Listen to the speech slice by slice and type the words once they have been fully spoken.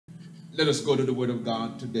Let us go to the Word of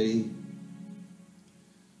God today.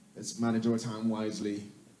 Let's manage our time wisely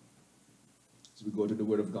as we go to the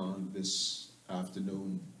Word of God this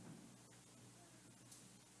afternoon.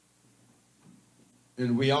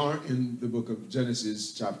 And we are in the book of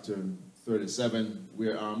Genesis, chapter 37,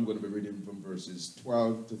 where I'm going to be reading from verses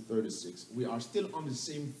 12 to 36. We are still on the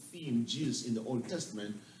same theme, Jesus in the Old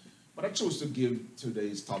Testament, but I chose to give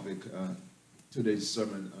today's topic, today's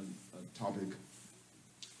sermon, a topic,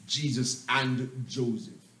 Jesus and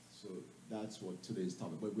Joseph. So that's what today's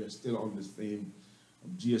topic, but we are still on this theme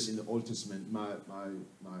of Jesus in the Old Testament. My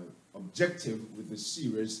objective with this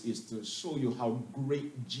series is to show you how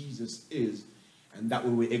great Jesus is, and that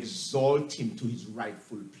way we exalt him to his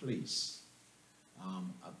rightful place.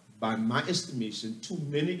 By my estimation, too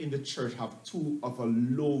many in the church have too of a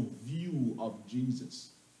low view of Jesus.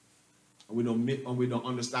 And we don't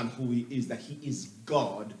understand who he is, that he is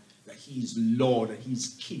God, that he is Lord, that he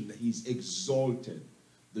is King, that he is exalted.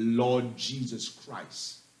 The Lord Jesus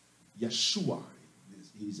Christ, Yeshua,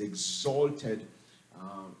 he is exalted.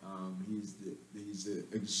 He's the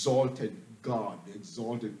exalted God, the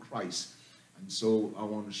exalted Christ. And so I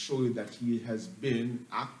want to show you that he has been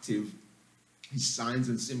active. His signs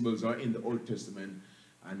and symbols are in the Old Testament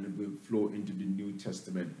and will flow into the New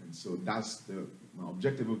Testament. And so that's my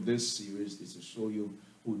objective of this series, is to show you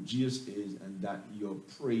who Jesus is, and that your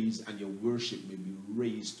praise and your worship may be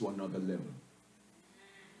raised to another level.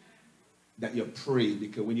 That you pray,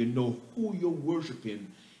 because when you know who you're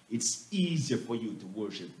worshiping, it's easier for you to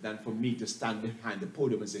worship than for me to stand behind the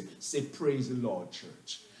podium and say praise the Lord,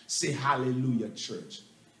 church. Say hallelujah, church.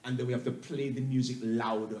 And then we have to play the music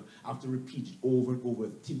louder. I have to repeat it over and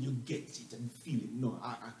over till you get it and feel it. No,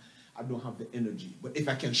 I don't have the energy. But if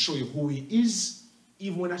I can show you who he is,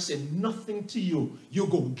 even when I say nothing to you, you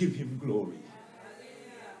go give him glory.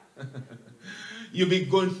 You'll be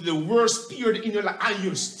going through the worst period in your life and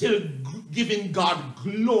you're still giving God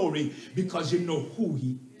glory because you know who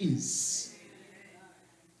he is.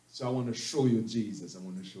 So I want to show you Jesus. I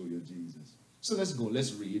want to show you Jesus. So let's go.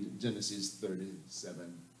 Let's read Genesis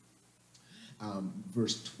 37,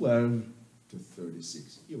 verse 12 to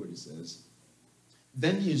 36. Hear what it says.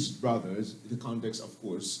 Then his brothers, the context, of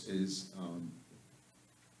course, is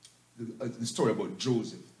the story about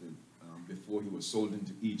Joseph. Before he was sold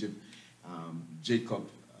into Egypt, Jacob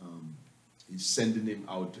is sending him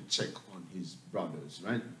out to check on his brothers,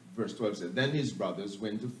 right? Verse 12 says, then his brothers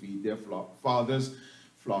went to feed their father's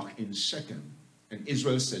flock in Shechem. And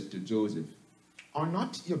Israel said to Joseph, are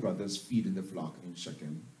not your brothers feeding the flock in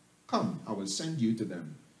Shechem? Come, I will send you to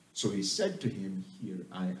them. So he said to him, here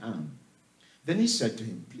I am. Then he said to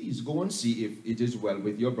him, please go and see if it is well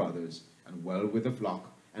with your brothers and well with the flock,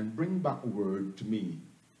 and bring back word to me.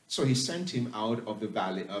 So he sent him out of the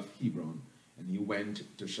valley of Hebron, and he went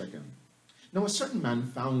to Shechem. Now a certain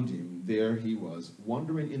man found him. There he was,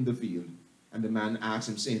 wandering in the field. And the man asked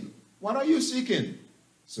him, saying, what are you seeking?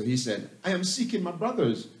 So he said, I am seeking my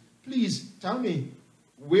brothers. Please tell me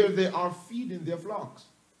where they are feeding their flocks.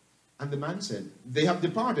 And the man said, they have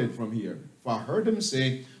departed from here, for I heard them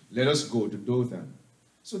say, let us go to Dothan.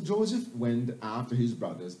 So Joseph went after his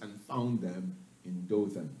brothers and found them in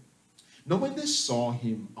Dothan. Now when they saw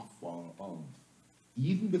him afar off,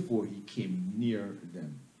 even before he came near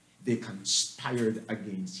them, they conspired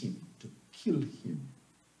against him to kill him.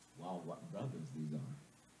 Wow, what brothers these are.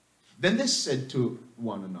 Then they said to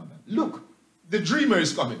one another, look, the dreamer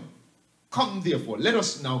is coming. Come therefore, let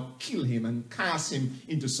us now kill him and cast him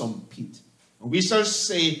into some pit. And we shall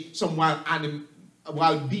say some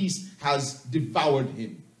wild beast has devoured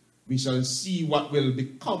him. We shall see what will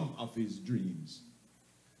become of his dreams.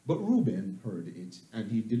 But Reuben heard it, and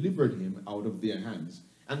he delivered him out of their hands,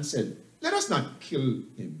 and said, let us not kill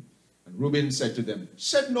him. And Reuben said to them,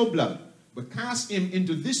 shed no blood, but cast him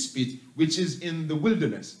into this pit which is in the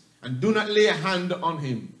wilderness, and do not lay a hand on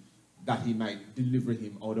him, that he might deliver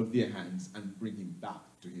him out of their hands and bring him back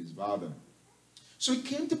to his father. So it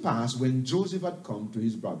came to pass, when Joseph had come to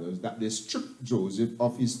his brothers, that they stripped Joseph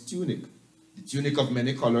of his tunic, the tunic of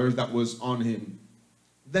many colors that was on him.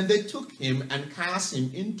 Then they took him and cast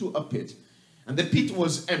him into a pit, and the pit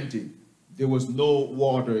was empty. There was no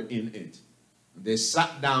water in it. And they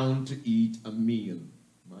sat down to eat a meal.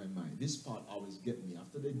 My, this part always get me.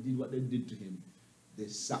 After they did what they did to him, they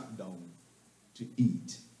sat down to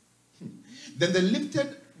eat. Then they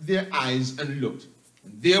lifted their eyes and looked.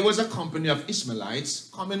 And there was a company of Ishmaelites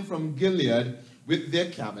coming from Gilead with their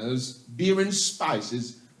camels, bearing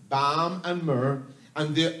spices, balm and myrrh,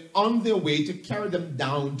 and they're on their way to carry them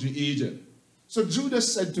down to Egypt. So Judah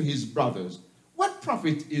said to his brothers, what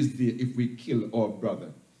profit is there if we kill our brother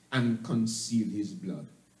and conceal his blood?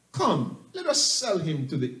 come, let us sell him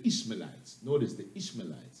to the Ishmaelites. Notice the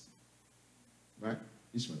Ishmaelites. Right?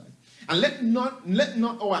 Ishmaelites. And let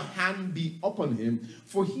not our hand be upon him,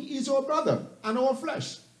 for he is our brother and our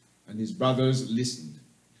flesh. And his brothers listened.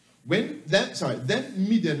 Then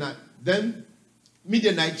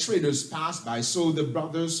Midianite traders passed by, so the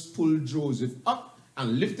brothers pulled Joseph up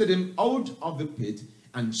and lifted him out of the pit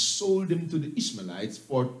and sold him to the Ishmaelites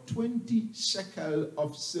for 20 shekel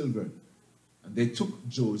of silver. And they took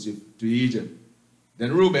Joseph to Egypt.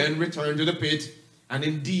 Then Reuben returned to the pit, and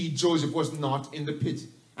indeed Joseph was not in the pit.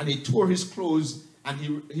 And he tore his clothes, and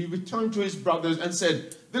he returned to his brothers and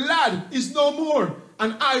said, the lad is no more,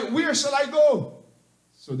 and where shall I go?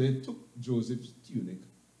 So they took Joseph's tunic,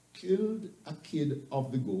 killed a kid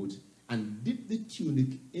of the goat, and dipped the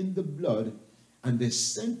tunic in the blood, and they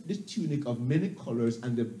sent the tunic of many colors,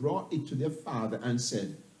 and they brought it to their father and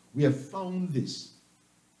said, we have found this.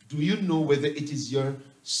 Do you know whether it is your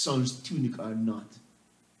son's tunic or not?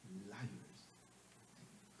 Liars.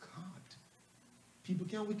 God. People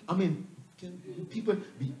can people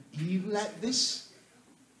be evil like this?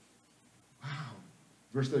 Wow.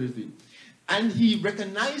 Verse 33. And he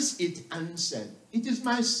recognized it and said, it is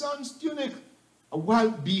my son's tunic. A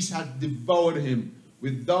wild beast had devoured him.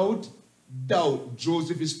 Without doubt,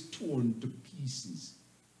 Joseph is torn to pieces.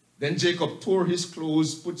 Then Jacob tore his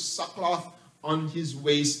clothes, put sackcloth on his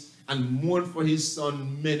waist, and mourned for his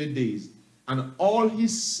son many days. And all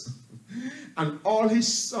his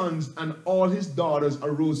sons and all his daughters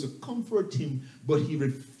arose to comfort him, but he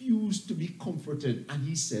refused to be comforted. And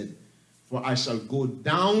he said, for I shall go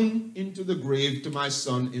down into the grave to my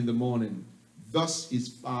son in the morning. Thus his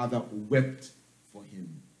father wept for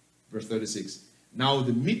him. Verse 36. Now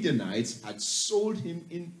the Midianites had sold him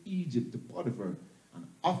in Egypt to Potiphar, an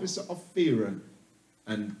officer of Pharaoh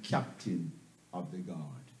and captain of the guard.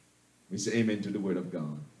 We say amen to the word of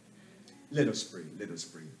God. Let us pray. Let us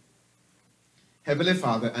pray. Heavenly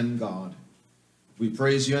Father and God, we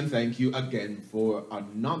praise you and thank you again for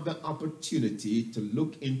another opportunity to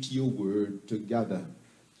look into your word together.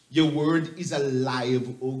 Your word is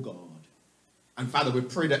alive, O God. And Father, we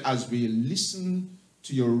pray that as we listen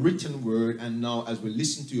to your written word and now as we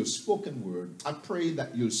listen to your spoken word, I pray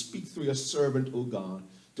that you'll speak through your servant, O God,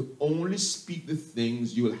 to only speak the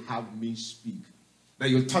things you will have me speak. That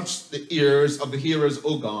you'll touch the ears of the hearers,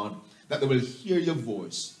 O God, that they will hear your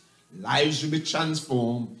voice. Lives will be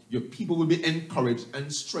transformed, your people will be encouraged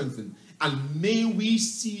and strengthened, and may we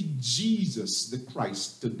see Jesus the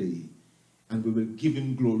Christ today, and we will give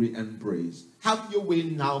him glory and praise. Have your way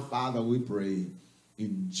now, Father, we pray,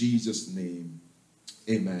 in Jesus' name.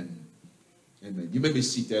 Amen. Amen. You may be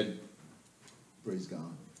seated. Praise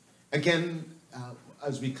God. Again,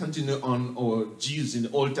 as we continue on our Jesus in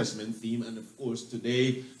the Old Testament theme, and of course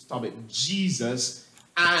today, topic Jesus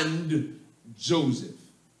and Joseph.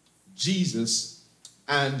 Jesus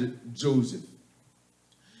and Joseph.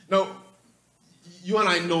 Now, you and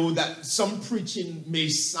I know that some preaching may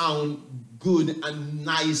sound good and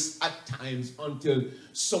nice at times until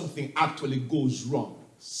something actually goes wrong.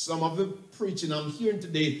 Some of the preaching I'm hearing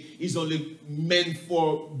today is only meant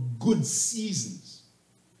for good seasons.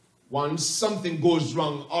 Once something goes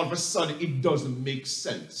wrong, all of a sudden it doesn't make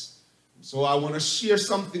sense. So I want to share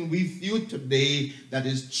something with you today that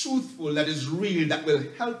is truthful, that is real, that will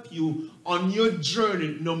help you on your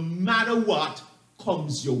journey no matter what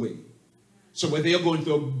comes your way. So whether you're going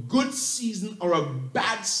through a good season or a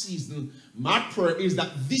bad season, my prayer is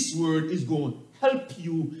that this word is going to help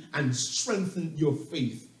you and strengthen your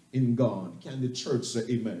faith in God. Can the church say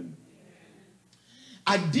amen?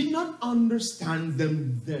 I did not understand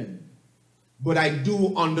them then, but I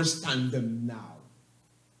do understand them now.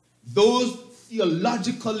 Those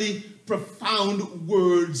theologically profound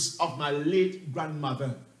words of my late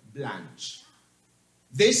grandmother, Blanche,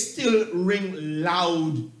 they still ring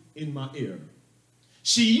loud in my ear.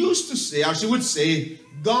 She used to say, or she would say,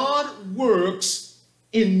 God works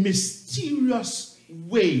in mysterious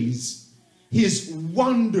ways, his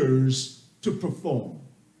wonders to perform.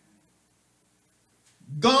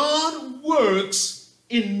 God works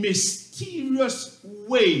in mysterious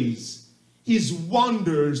ways, his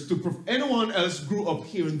wonders to perform. Anyone else grew up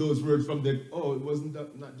hearing those words from their, oh, it wasn't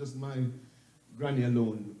that, not just my granny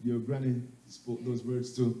alone. Your granny spoke those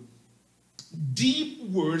words too. Deep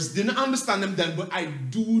words, didn't understand them then, but I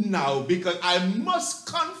do now, because I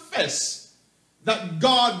must confess that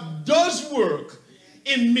God does work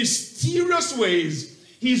in mysterious ways,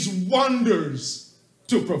 his wonders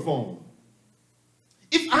to perform.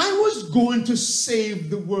 If I was going to save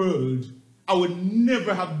the world, I would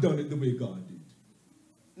never have done it the way God did.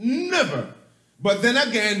 Never. But then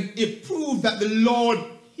again, it proved that the Lord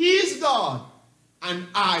He is God, and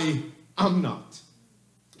I am not.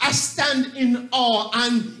 I stand in awe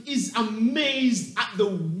and is amazed at the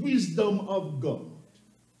wisdom of God.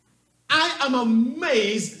 I am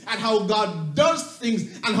amazed at how God does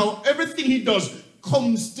things and how everything he does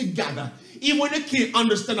comes together. Even when you can't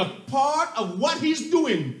understand a part of what he's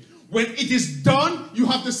doing, when it is done, you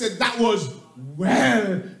have to say, that was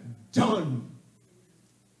well done.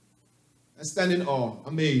 I stand in awe,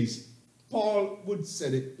 amazed. Paul would say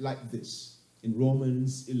it like this in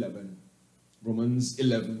Romans 11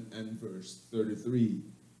 and verse 33.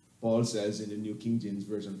 Paul says in the New King James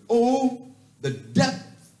Version, oh, the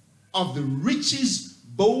depth of the riches,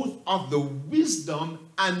 both of the wisdom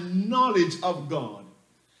and knowledge of God.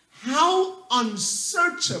 How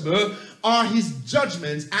unsearchable are his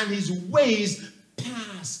judgments and his ways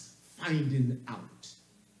past finding out.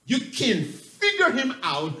 You can't figure him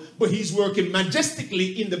out, but he's working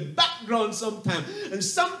majestically in the background sometimes. And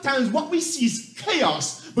sometimes what we see is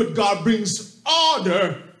chaos, but God brings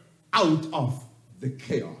order out of the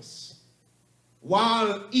chaos.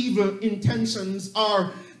 While evil intentions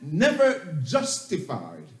are never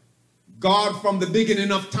justified, God from the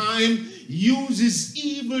beginning of time uses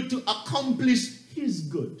evil to accomplish his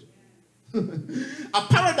good. A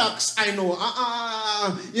paradox, I know.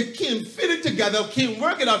 You can't fit it together, can't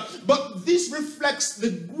work it out. But this reflects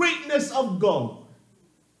the greatness of God.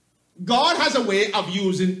 God has a way of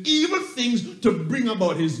using evil things to bring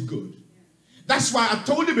about his good. That's why I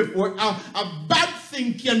told you before, a bad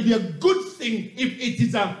thing can be a good thing if it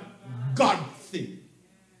is a God thing.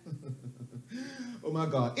 Oh my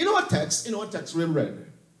God. In our text we read,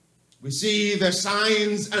 we see the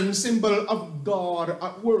signs and symbol of God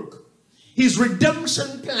at work. His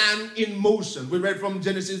redemption plan in motion. We read from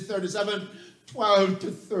Genesis 37, 12 to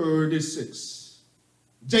 36.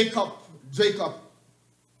 Jacob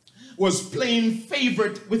was playing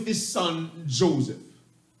favorite with his son Joseph.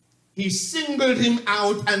 He singled him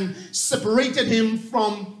out and separated him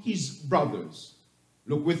from his brothers.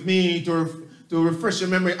 Look with me to refresh your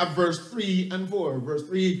memory at verse 3 and 4. Verse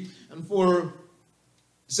 3 and 4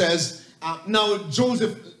 says,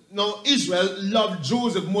 Now Israel loved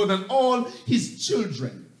Joseph more than all his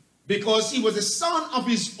children, because he was a son of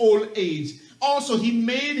his old age. Also, he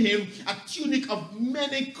made him a tunic of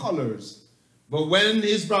many colors. But when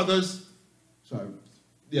his brothers saw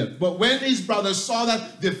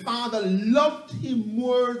that their father loved him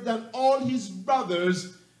more than all his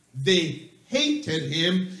brothers, they hated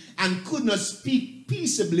him and could not speak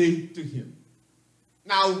peaceably to him.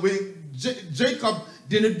 Now, Jacob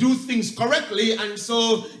didn't do things correctly, and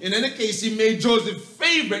so in any case he made Joseph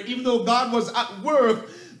favorite. Even though God was at work,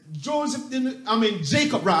 Jacob didn't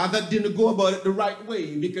go about it the right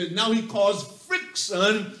way, because now he caused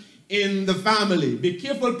friction in the family. Be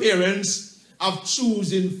careful, parents, of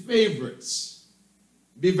choosing favorites.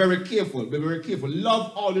 Be very careful, be very careful.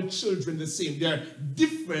 Love all the children the same. They're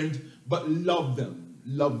different, but love them,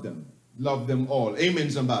 love them, love them all. Amen,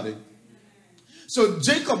 somebody. So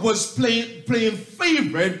Jacob was playing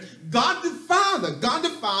favorite. God the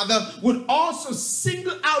Father would also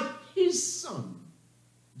single out his son,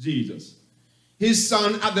 Jesus. His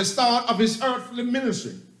son at the start of his earthly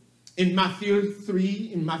ministry. In Matthew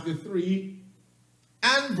 3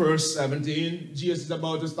 and verse 17, Jesus is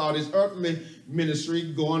about to start his earthly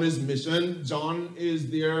ministry, go on his mission. John is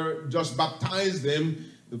there, just baptized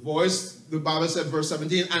him. The Bible said, verse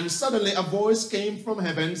 17, and suddenly a voice came from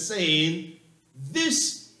heaven saying,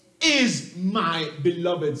 this is my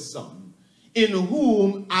beloved son, in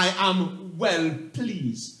whom I am well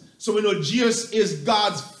pleased. So we know Jesus is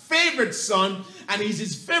God's favorite son, and he's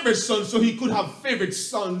his favorite son, so he could have favorite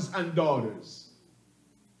sons and daughters.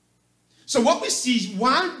 So what we see,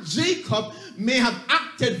 while Jacob may have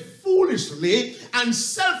acted foolishly and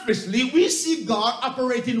selfishly, we see God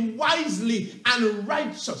operating wisely and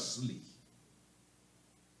righteously.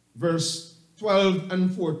 Verse 12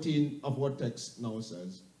 and 14 of our text now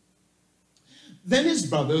says, then his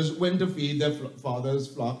brothers went to feed their father's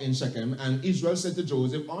flock in Shechem, and Israel said to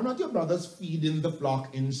Joseph, are not your brothers feeding the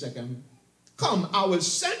flock in Shechem? Come, I will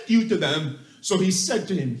send you to them. So he said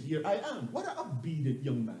to him, here I am. What an obedient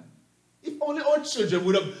young man. If only our children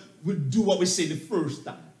would do what we say the first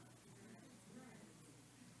time.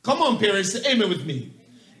 Come on, parents, say amen with me.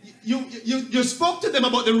 You spoke to them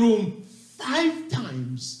about the room 5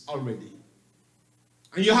 times already.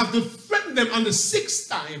 And you have to threaten them on the 6th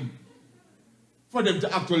time for them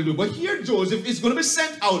to actually do. But here Joseph is going to be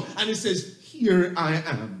sent out, and he says, here I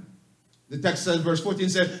am. The text says, verse 14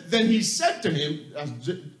 said, then he said to him, as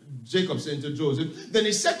Jacob saying to Joseph, then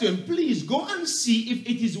he said to him, please go and see if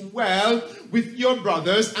it is well with your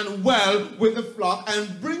brothers and well with the flock,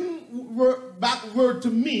 and bring back word to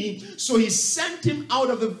me. So he sent him out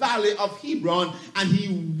of the valley of Hebron, and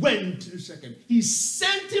he went to Shechem. He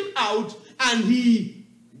sent him out and he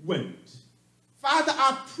went. Father,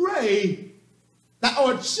 I pray that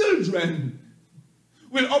our children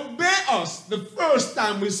will obey us the first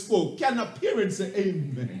time we spoke. Can a parent say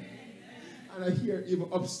amen? And I hear even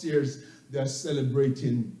upstairs they're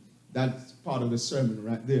celebrating that part of the sermon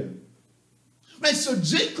right there. Right, so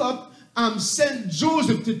Jacob sent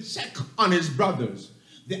Joseph to check on his brothers.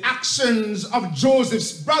 The actions of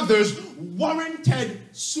Joseph's brothers warranted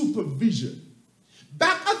supervision.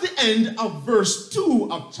 Back at the end of verse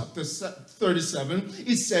 2 of chapter 37,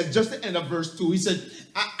 it said, just the end of verse 2, he said,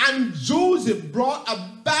 and Joseph brought a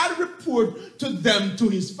bad report to them to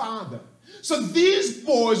his father. So these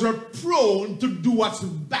boys were prone to do what's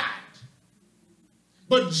bad.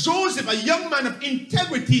 But Joseph, a young man of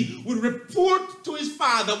integrity, would report to his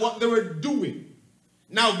father what they were doing.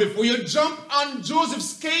 Now, before you jump on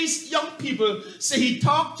Joseph's case, young people say he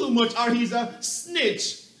talked too much or he's a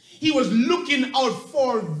snitch. He was looking out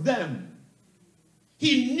for them.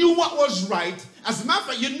 He knew what was right. As a matter of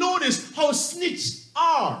fact, you notice how snitch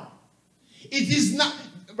are. It is not,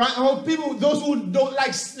 right, how people, those who don't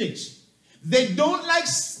like snitch, they don't like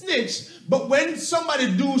snitch, but when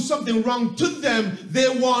somebody do something wrong to them, they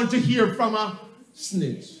want to hear from a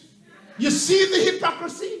snitch. You see the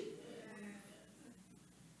hypocrisy?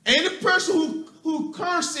 Any person who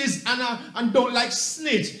curses and don't like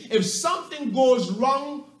snitch, if something goes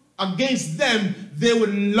wrong against them, they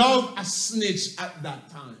would love a snitch at that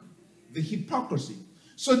time. The hypocrisy.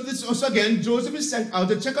 So again, Joseph is sent out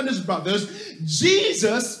to check on his brothers.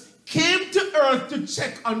 Jesus came to earth to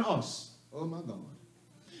check on us. Oh my God.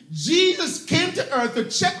 Jesus came to earth to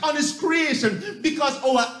check on his creation because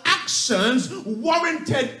our actions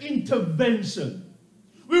warranted intervention.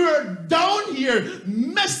 We were down here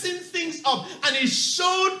messing things up, and he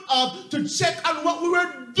showed up to check on what we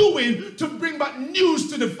were doing to bring back news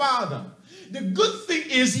to the Father. The good thing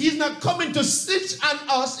is he's not coming to snitch on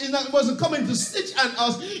us. He wasn't coming to snitch on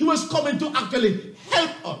us. He was coming to actually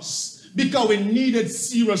help us because we needed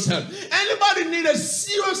serious help. Anybody needed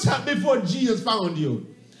serious help before Jesus found you?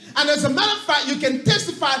 And as a matter of fact, you can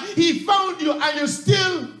testify he found you and you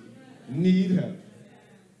still need help.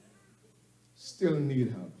 Still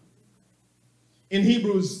need help. In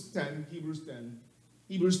Hebrews 10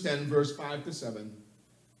 verse 5 to 7,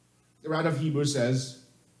 the writer of Hebrews says,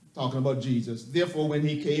 talking about Jesus, therefore when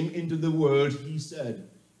he came into the world, he said,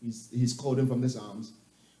 he's quoting from the Psalms,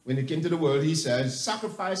 when he came to the world, he says,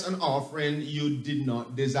 sacrifice and offering you did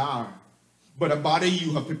not desire, but a body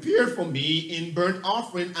you have prepared for me. In burnt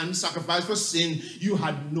offering and sacrifice for sin you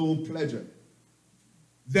had no pleasure.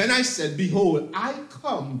 Then I said, behold, I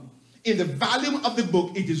come. In the volume of the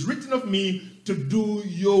book it is written of me to do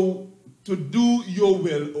your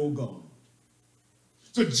will, O God.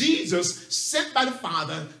 So Jesus, sent by the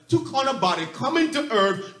Father, took on a body, coming to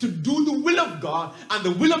earth to do the will of God, and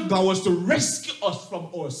the will of God was to rescue us from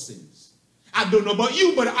our sins. I don't know about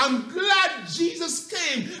you, but I'm glad Jesus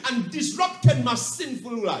came and disrupted my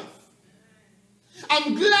sinful life.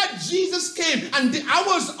 I'm glad Jesus came, and I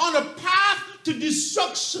was on a path to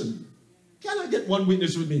destruction. Can I get one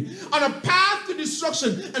witness with me? On a path to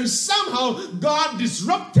destruction, and somehow God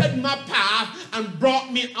disrupted my path and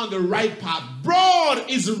brought me on the right path. Broad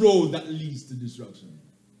is the road that leads to destruction,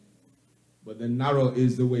 but the narrow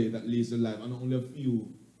is the way that leads to life, and only a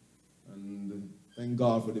few. And thank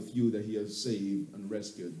God for the few that he has saved and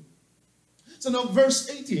rescued. So now verse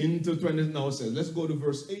 18 to 20 now says, let's go to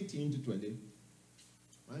verse 18 to 20.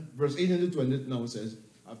 Right? Verse 18 to 20 now says,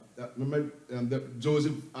 remember that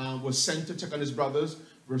Joseph was sent to check on his brothers.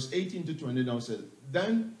 Verse 18 to 20 now says,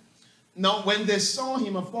 now when they saw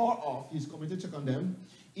him afar off, he's coming to check on them,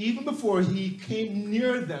 even before he came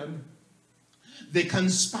near them, they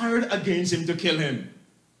conspired against him to kill him.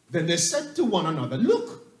 Then they said to one another,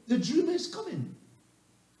 look, the dreamer is coming.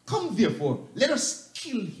 Come therefore, let us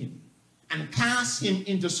kill him and cast him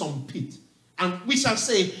into some pit. And we shall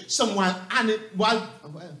say, some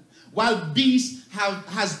wild beast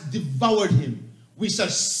has devoured him. We shall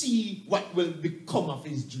see what will become of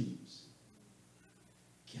his dreams.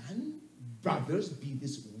 Can brothers be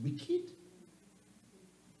this wicked?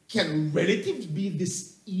 Can relatives be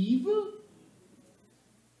this evil?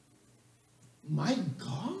 My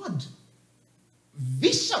God.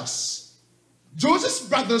 Vicious. Joseph's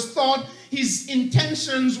brothers thought his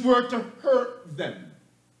intentions were to hurt them.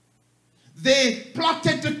 They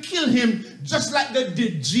plotted to kill him just like they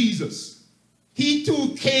did Jesus. He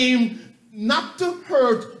too came not to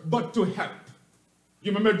hurt, but to help.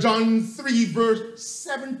 You remember John 3, verse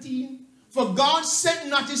 17? For God sent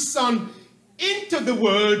not his Son into the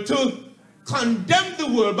world to condemn the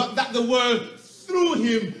world, but that the world through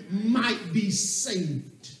him might be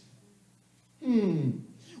saved. When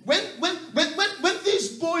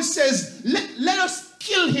these boys says, let us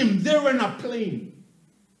kill him, they were not playing.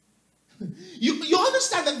 You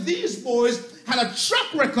understand that these boys had a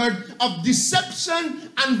track record of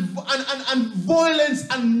deception and violence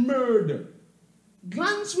and murder.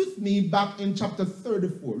 Glance with me back in chapter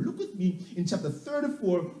 34. Look with me in chapter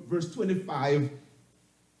 34, verse 25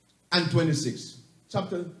 and 26.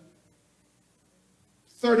 Chapter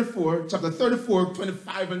 34,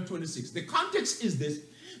 25 and 26. The context is this.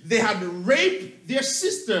 They had raped their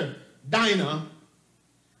sister, Dinah,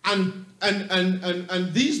 and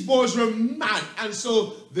these boys were mad. And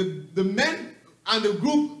so the men and the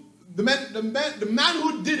group, the man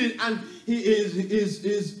who did it and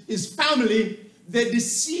his family, they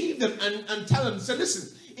deceived them and tell them, so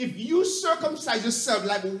listen, if you circumcise yourself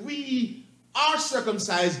like we are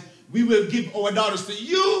circumcised, we will give our daughters to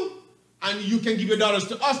you, and you can give your daughters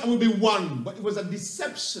to us, and we'll be one. But it was a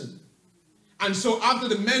deception. And so after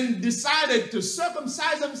the men decided to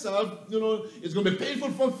circumcise themselves, it's going to be painful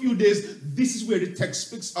for a few days. This is where the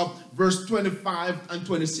text picks up, verse 25 and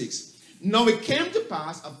 26. Now it came to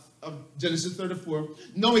pass, of Genesis 34,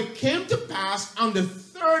 now it came to pass on the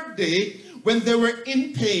third day, when they were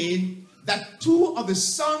in pain, that two of the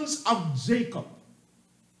sons of Jacob,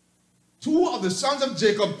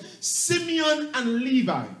 Simeon and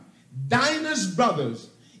Levi, Dinah's brothers,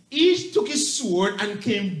 each took his sword and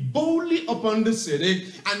came boldly upon the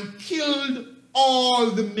city and killed all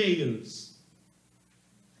the males.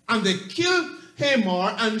 And they killed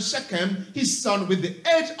Hamor and Shechem, his son, with the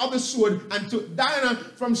edge of the sword, and took Dinah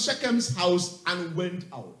from Shechem's house and went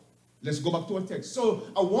out. Let's go back to our text. So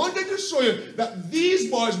I wanted to show you that these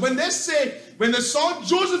boys, when they saw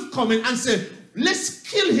Joseph coming and said, let's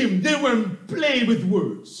kill him, they weren't playing with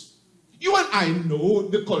words. You and I know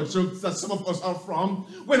the culture that some of us are from.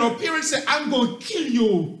 When our parents say, I'm going to kill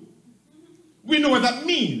you, we know what that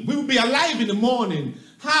means. We will be alive in the morning.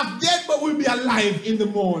 Half dead, but we'll be alive in the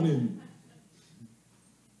morning.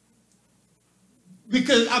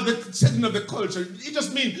 Because of the setting of the culture. It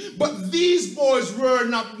just means, but these boys were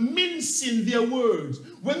not mincing their words.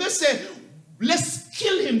 When they say, let's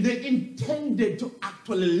kill him, they intended to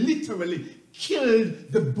actually, literally kill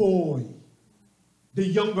the boy, the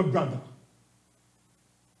younger brother.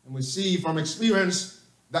 And we see from experience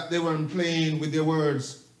that they weren't playing with their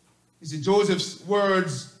words. You see, Joseph's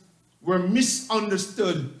words were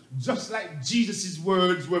misunderstood, just like Jesus'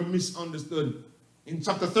 words were misunderstood. In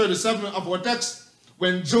chapter 37 of our text,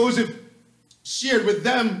 when Joseph shared with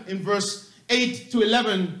them in verse 8 to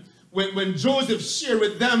 11, when Joseph shared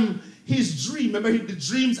with them his dream, remember the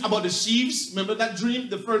dreams about the sheaves, remember that dream,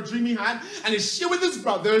 the first dream he had, and he shared with his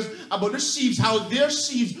brothers about the sheaves, how their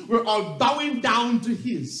sheaves were all bowing down to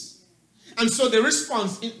his. And so the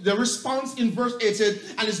response in verse 8 said,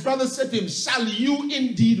 and his brothers said to him, shall you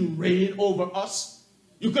indeed reign over us?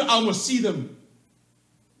 You could almost see them.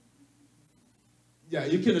 Yeah,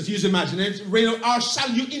 you can just use imagination. Reign over us, shall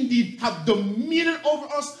you indeed have dominion over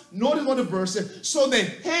us? Notice what the verse says. So they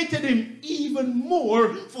hated him even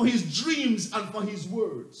more for his dreams and for his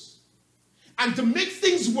words. And to make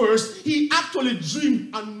things worse, he actually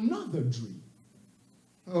dreamed another dream.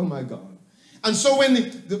 Oh my God. And so when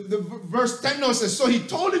the verse 10 now says, so he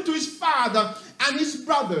told it to his father and his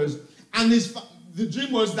brothers, and the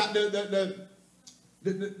dream was that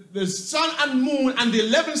the sun and moon and the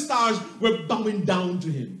 11 stars were bowing down to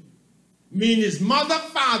him. Meaning his mother,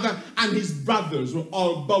 father, and his brothers were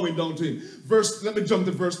all bowing down to him. Let me jump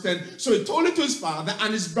to verse 10. So he told it to his father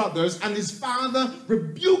and his brothers, and his father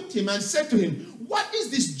rebuked him and said to him, what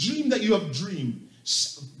is this dream that you have dreamed?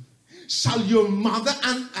 Shall your mother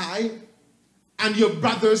and I and your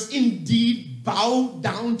brothers indeed bow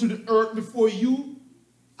down to the earth before you?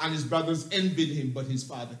 And his brothers envied him, but his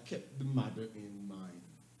father kept the matter in mind.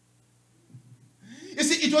 You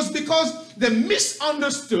see, it was because they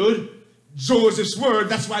misunderstood Joseph's word.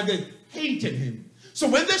 That's why they hated him. So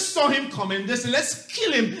when they saw him coming, they said, let's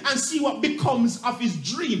kill him and see what becomes of his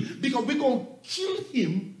dream. Because we're going to kill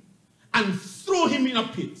him and throw him in a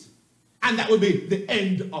pit. And that will be the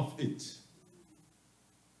end of it.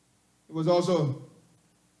 It was also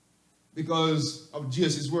because of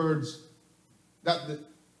Jesus' words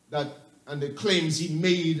and the claims he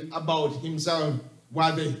made about himself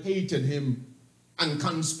while they hated him and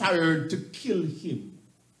conspired to kill him.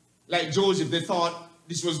 Like Joseph, they thought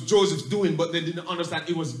this was Joseph's doing, but they didn't understand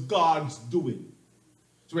it was God's doing.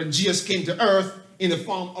 So when Jesus came to earth in the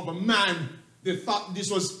form of a man, they thought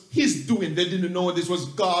this was his doing. They didn't know this was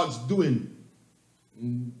God's doing.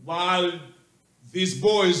 While these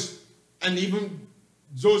boys and even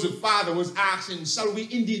Joseph's father was asking, shall we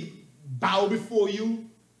indeed bow before you?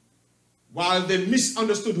 While they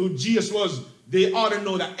misunderstood who Jesus was, they ought to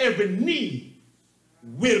know that every knee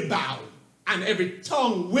will bow and every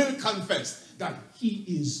tongue will confess that he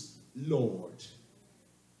is Lord.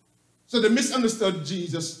 So they misunderstood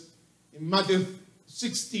Jesus. In Matthew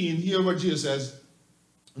 16, hear what Jesus says,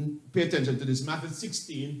 and pay attention to this. Matthew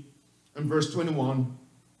 16 and verse 21.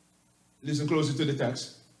 Listen closely to the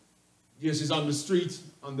text. Jesus is on the street,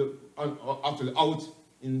 actually out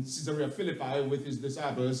in Caesarea Philippi with his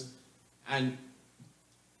disciples, and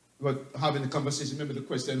we're having a conversation. Remember the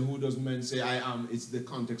question, who does men say I am? It's the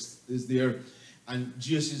context is there. And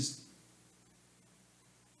Jesus is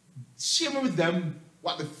sharing with them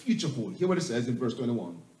what the future holds. Hear what it says in verse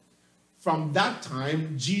 21. From that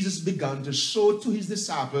time, Jesus began to show to his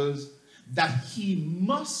disciples that he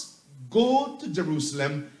must go to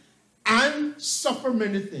Jerusalem and suffer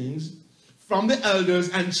many things from the elders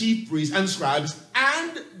and chief priests and scribes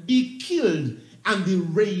and be killed and be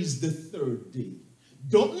raised the third day.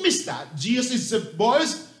 Don't miss that. Jesus said,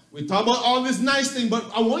 boys, we talk about all this nice thing, but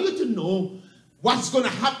I want you to know what's going to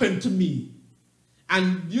happen to me.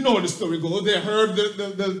 And you know the story goes. They heard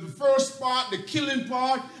the first part, the killing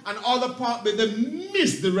part, and other part, but they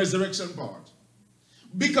missed the resurrection part.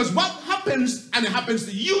 Because what happens, and it happens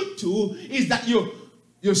to you too, is that you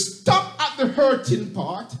stop at the hurting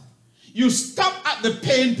part, you stop at the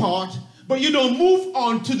pain part, but you don't move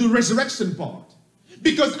on to the resurrection part.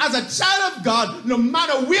 Because as a child of God, no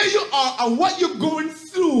matter where you are and what you're going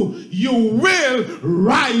through, you will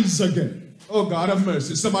rise again. Oh, God have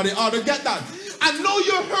mercy. Somebody ought to get that. I know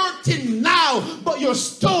you're hurting now, but your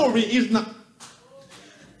story is not.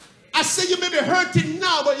 I say you may be hurting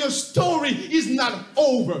now, but your story is not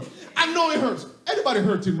over. I know it hurts. Anybody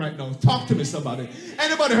hurting right now? Talk to me, somebody.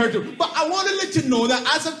 Anybody hurting? But I want to let you know that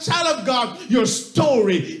as a child of God, your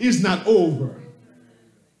story is not over.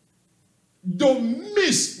 Don't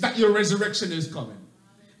miss that your resurrection is coming.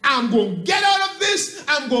 I'm going to get out of this.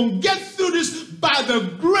 I'm going to get through this by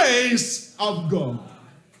the grace of God.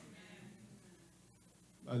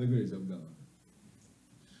 By the grace of God.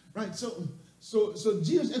 Right, so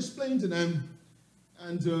Jesus explained to them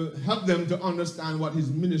and to help them to understand what his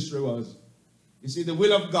ministry was. You see, the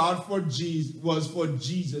will of God for Jesus was for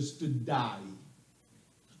Jesus to die.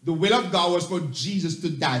 The will of God was for Jesus to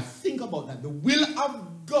die. Think about that. The will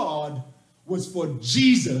of God was for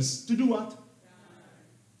Jesus to do what?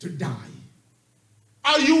 To die.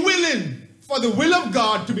 Are you willing for the will of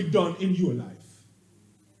God to be done in your life?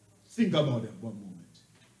 Think about it one moment.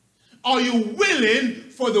 Are you willing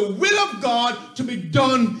for the will of God to be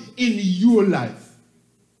done in your life?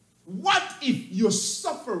 What if you're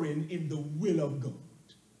suffering in the will of God?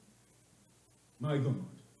 My God.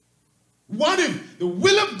 What if the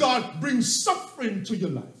will of God brings suffering to your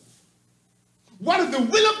life? What if the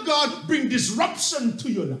will of God brings disruption to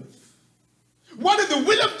your life? What if the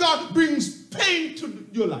will of God brings pain to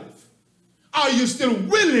your life? Are you still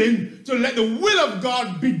willing to let the will of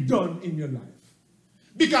God be done in your life?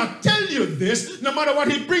 Because I tell you this, no matter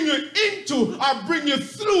what he bring you into or bring you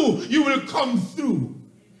through, you will come through.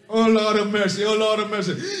 Oh, Lord of mercy. Oh, Lord of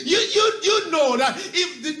mercy. You know that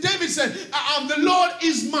if David said, the Lord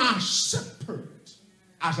is my shepherd,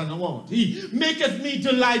 as I want. He maketh me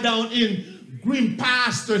to lie down in green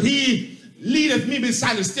pasture. He leadeth me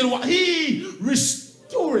beside the still water. He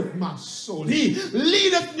restoreth my soul. He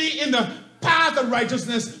leadeth me in the path of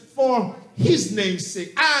righteousness for his name's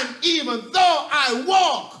sake. And even though I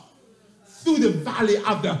walk through the valley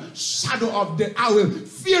of the shadow of death, I will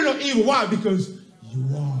fear no evil. Why? Because you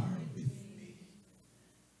are with me.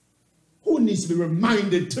 Who needs to be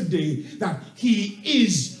reminded today that he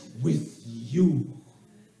is with you?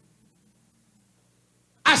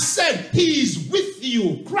 I said he's with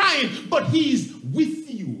you. Crying, but he's with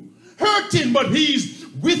you. Hurting, but he's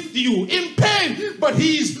with you. In pain, but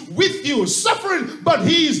he's with you. Suffering, but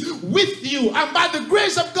he's with you. And by the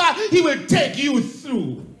grace of God, he will take you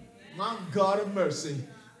through. My God of mercy.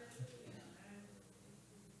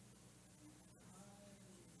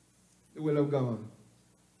 The will of God.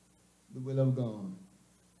 The will of God.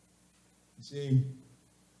 You see,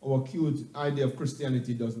 our cute idea of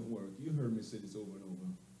Christianity doesn't work. You heard me say this over and over.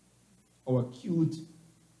 Our cute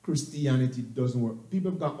Christianity doesn't work.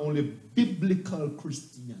 People have got only biblical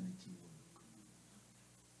Christianity work.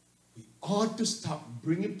 We ought to stop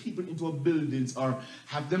bringing people into our buildings or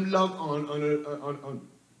have them log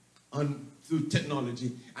on through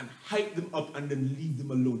technology and hype them up and then leave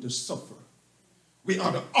them alone to suffer. We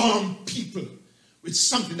ought to arm people with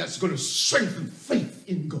something that's going to strengthen faith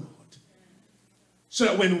in God. So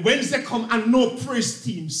that when Wednesday come and no praise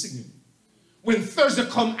team singing, when Thursday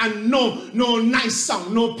come and no nice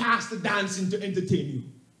song, no pastor dancing to entertain you,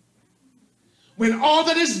 when all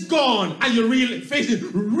that is gone and you're facing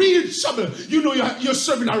real trouble, you know you're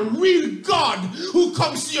serving a real God who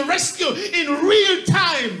comes to your rescue in real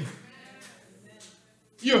time.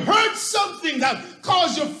 You heard something that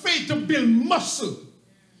caused your faith to build muscle.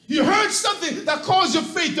 You heard something that caused your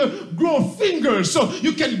faith to grow fingers so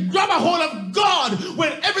you can grab a hold of God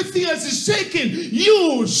when everything else is shaking.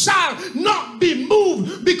 You shall not be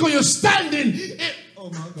moved because you're standing oh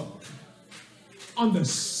my God, on the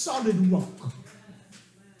solid rock.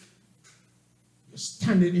 You're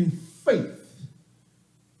standing in faith.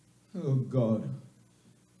 Oh God.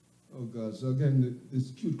 Oh God. So again,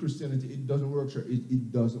 this cute Christianity, it doesn't work, sir.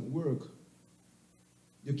 It doesn't work.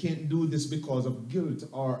 You can't do this because of guilt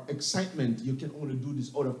or excitement. You can only do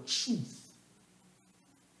this out of truth.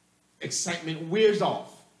 Excitement wears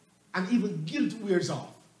off, and even guilt wears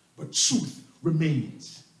off, but truth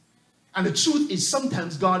remains. And the truth is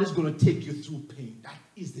sometimes God is going to take you through pain. That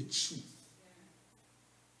is the truth.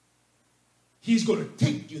 He's going to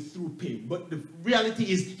take you through pain, but the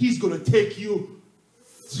reality is he's going to take you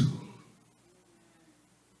through.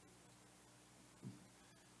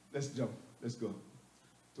 Let's jump. Let's go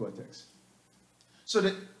to our text. So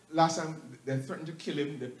that last time they threatened to kill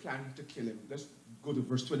him, they planned to kill him. Let's go to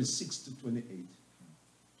verse 26 to 28.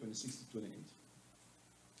 26 to 28.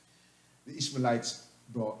 The Ishmaelites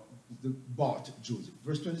bought Joseph.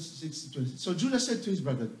 Verse 26 to 27. So Judah said to his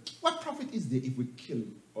brother, what profit is there if we kill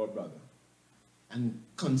our brother and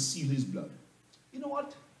conceal his blood? You know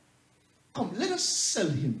what? Come, let us sell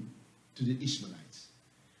him to the Ishmaelites,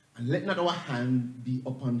 and let not our hand be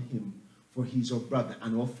upon him, for he is our brother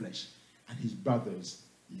and our flesh, and his brothers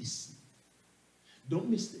listen. Don't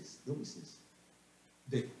miss this. Don't miss this.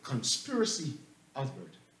 The conspiracy,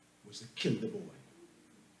 Osbert, was to kill the boy.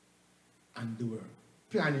 And they were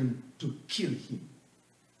planning to kill him.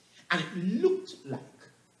 And it looked like,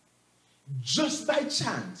 just by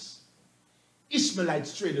chance,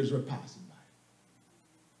 Ishmaelite traders were passing by.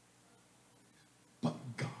 But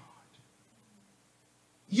God.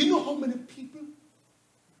 You know how many people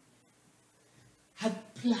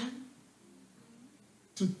had planned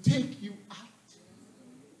to take you out?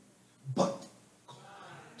 But God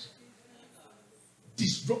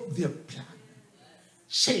disrupt their plan,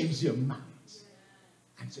 change their minds,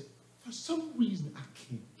 and said, for some reason I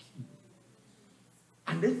can't kill you.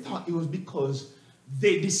 And they thought it was because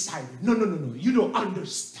they decided, no, you don't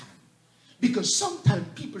understand. Because sometimes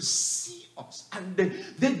people see us and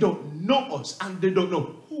they don't know us and they don't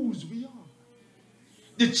know whose we are.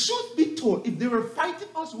 The truth be told, if they were fighting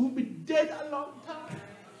us, we would be dead a long time.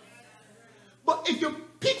 But if you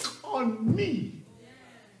pick on me,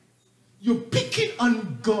 you're picking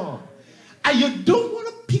on God. And you don't want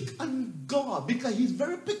to pick on God because he's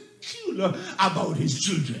very peculiar about his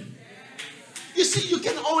children. You see, you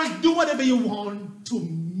can always do whatever you want to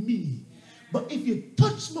me. But if you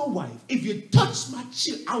touch my wife, if you touch my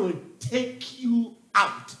child, I will take you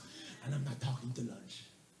out. And I'm not talking to lunch.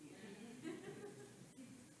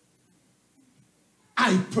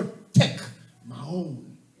 I protect my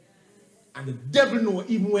own. And the devil knows,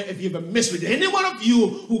 even when, if you ever mess with any one of you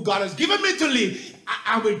who God has given me to lead,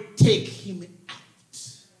 I will take him out.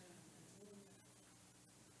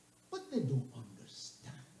 But they don't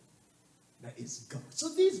understand that it's God. So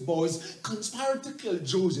these boys conspired to kill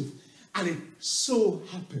Joseph. And it so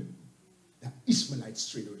happened that Ishmaelite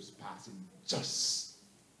traders passing just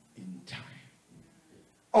in time.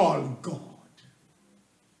 All God.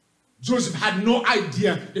 Joseph had no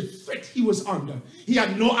idea the threat he was under. He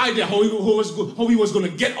had no idea how he was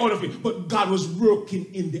going to get out of it. But God was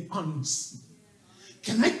working in the unseen.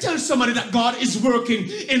 Can I tell somebody that God is working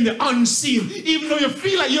in the unseen? Even though you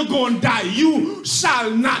feel like you're going to die, you shall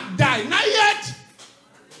not die. Not yet.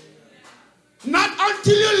 Not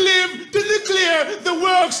until you live to declare the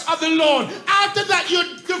works of the Lord. After that,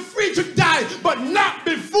 you're free to die, but not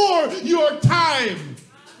before your time.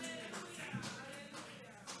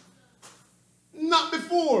 Not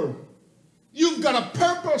before. You've got a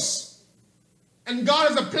purpose, and God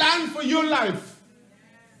has a plan for your life.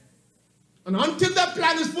 And until that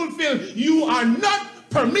plan is fulfilled, you are not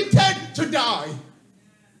permitted to die.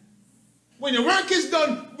 When your work is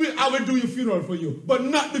done, I will do your funeral for you, but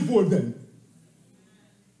not before then.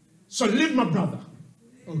 So live, my brother.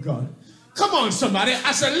 Oh, God. Come on, somebody.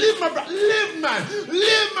 I said, live, my brother. Live, man.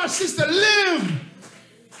 Live, my sister. Live.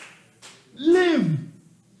 Live.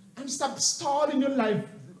 And stop stalling your life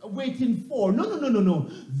waiting for. No, no, no, no, no.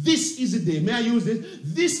 This is the day. May I use this?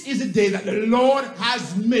 This is the day that the Lord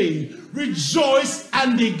has made. Rejoice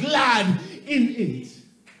and be glad in it.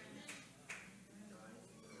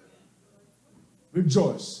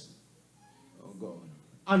 Rejoice. Oh, God.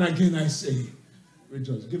 And again I say,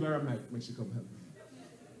 rejoice. Give her a mic when she come help me.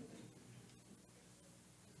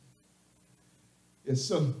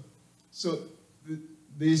 Yes, so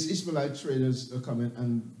these Ishmaelite traders are coming,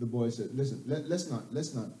 and the boy said, listen, let's not,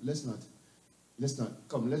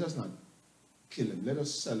 come, let us not kill him. Let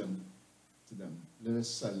us sell him to them. Let us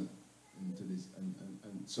sell him to this,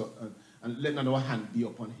 and let not our hand be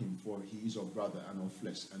upon him, for he is our brother and our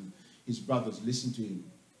flesh. And his brothers listened to him.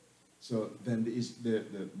 So then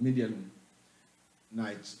the Midianite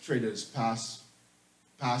traders passed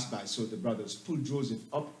by. So the brothers pulled Joseph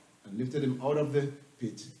up and lifted him out of the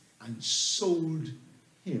pit and sold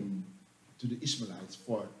him to the Ishmaelites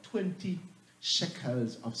for 20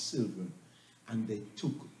 shekels of silver. And they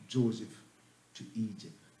took Joseph to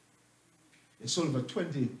Egypt. They sold him for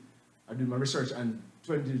 20. I did my research, and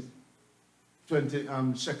 20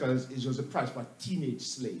 shekels is just the price for a teenage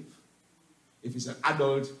slave. If it's an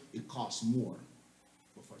adult, it costs more.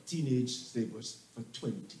 But for a teenage slave, it was for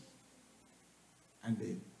 20. And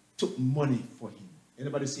they took money for him.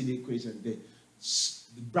 Anybody see the equation? The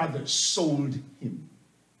brothers sold him.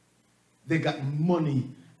 They got money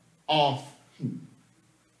off him.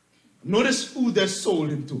 Notice who they sold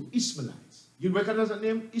him to. Ishmaelites. You recognize that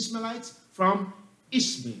name? Ishmaelites? From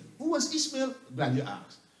Ishmael. Who was Ishmael? Glad you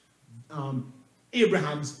asked.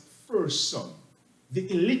 Abraham's first son. The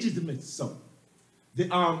illegitimate son. The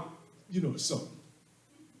son.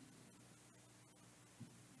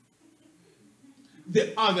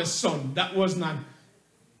 The other son that was not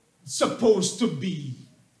supposed to be.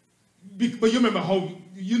 But you remember how,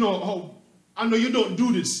 I know you don't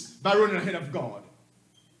do this by running ahead of God.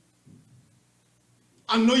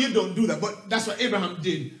 I know you don't do that, but that's what Abraham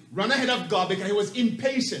did. Run ahead of God because he was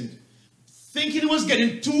impatient. Thinking he was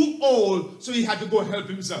getting too old, so he had to go help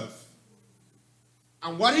himself.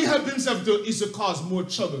 And what he helped himself to is to cause more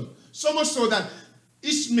trouble. So much so that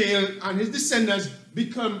Ishmael and his descendants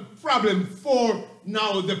become problem for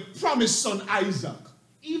now the promised son Isaac.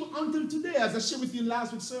 Even until today, as I shared with you in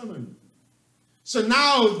last week's sermon. So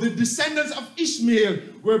now the descendants of Ishmael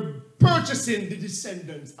were purchasing the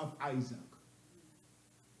descendants of Isaac.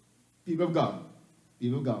 People of God,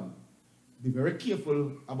 be very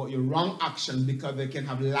careful about your wrong actions because they can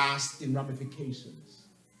have lasting ramifications.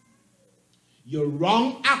 Your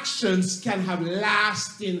wrong actions can have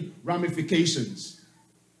lasting ramifications.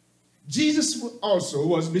 Jesus also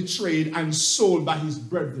was betrayed and sold by his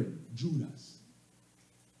brethren, Judas.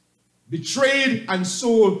 Betrayed and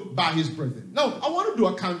sold by his brethren. Now, I want to do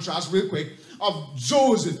a contrast real quick of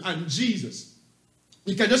Joseph and Jesus.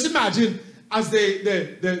 You can just imagine as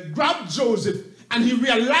they grabbed Joseph and he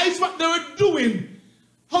realized what they were doing,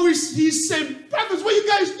 how he's saying, brothers, what are you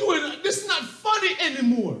guys doing? This is not funny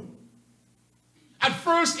anymore. At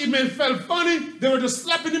first, it may have felt funny. They were just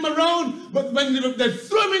slapping him around. But when they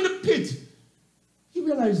threw him in the pit, he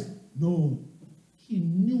realized, no, he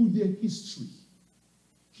knew their history.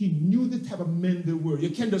 He knew the type of men they were. You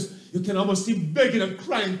can almost see begging and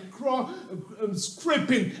crying,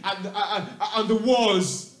 scraping on the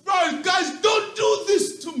walls. Guys, don't do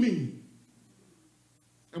this to me.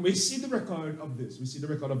 And we see the record of this. We see the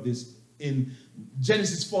record of this in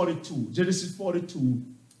Genesis 42. Genesis 42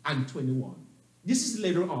 and 21. This is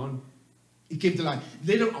later on. It came to light.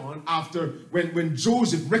 Later on, after when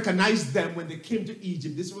Joseph recognized them when they came to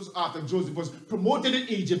Egypt. This was after Joseph was promoted in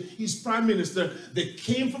Egypt. He's prime minister. They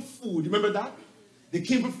came for food. Remember that? They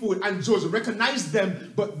came for food and Joseph recognized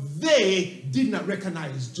them, but they did not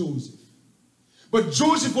recognize Joseph. But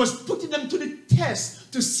Joseph was putting them to the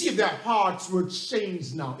test to see if their hearts were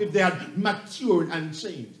changed now, if they had matured and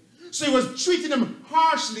changed. So he was treating them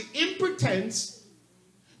harshly in pretense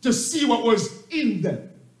to see what was in them.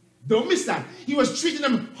 Don't miss that. He was treating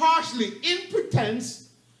them harshly in pretense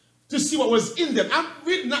to see what was in them. And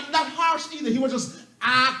really not harsh either. He was just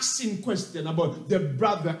asking questions about their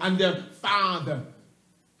brother and their father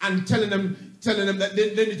and telling them that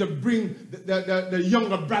they need to bring the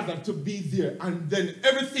younger brother to be there. And then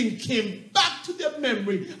everything came back to their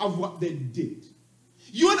memory of what they did.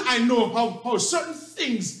 You and I know how certain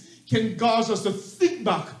things can cause us to think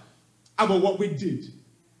back about what we did.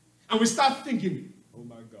 And we start thinking, oh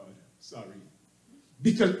my God, sorry.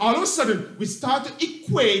 Because all of a sudden, we start to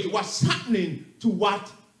equate what's happening to what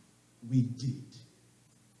we did.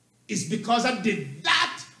 It's because I did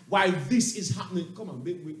that why this is happening. Come on,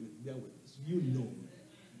 bear with me. You know.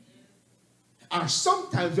 Or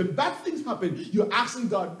sometimes when bad things happen, you're asking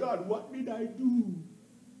God, God, what did I do?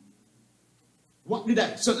 What did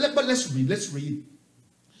I? But let's read. Let's read.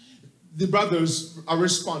 The brothers are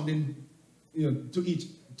responding,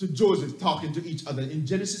 to Joseph, talking to each other in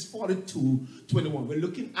Genesis 42:21. We're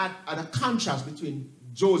looking at a contrast between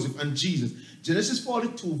Joseph and Jesus. Genesis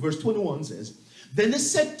 42 verse 21 says, then they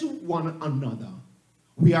said to one another,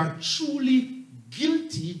 we are truly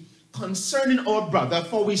guilty concerning our brother,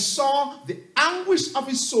 for we saw the anguish of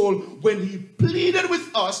his soul when he pleaded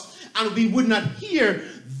with us, and we would not hear.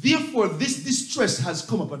 Therefore, this distress has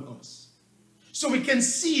come upon us. So we can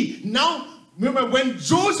see now, remember when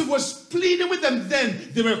Joseph was pleading with them,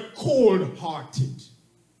 then they were cold-hearted,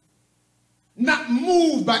 not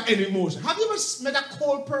moved by any emotion. Have you ever met a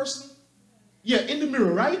cold person? Yeah, in the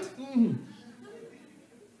mirror, right?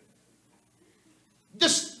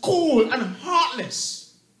 Just cold and heartless.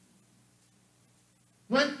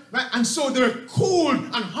 Right? And so they're cold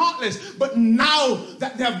and heartless. But now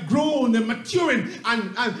that they have grown, they're maturing,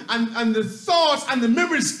 and the thoughts and the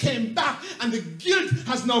memories came back, and the guilt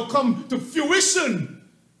has now come to fruition.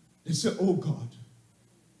 They said, oh God.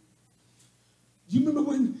 Do you remember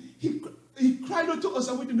when he cried out to us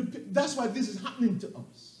and went in the pit? That's why this is happening to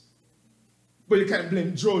us. But you can't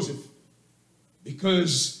blame Joseph,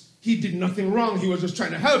 because he did nothing wrong. He was just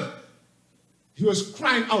trying to help. He was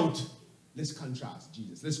crying out. Let's contrast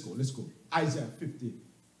Jesus. Let's go. Isaiah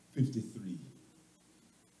 53.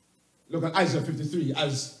 Look at Isaiah 53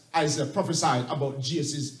 as Isaiah prophesied about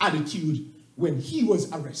Jesus' attitude when he was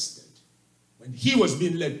arrested, when he was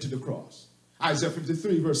being led to the cross. Isaiah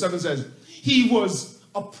 53 verse 7 says, he was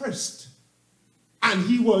oppressed and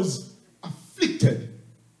he was afflicted.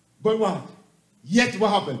 But what? Yet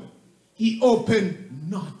what happened? He opened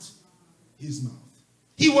not his mouth.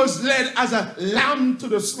 He was led as a lamb to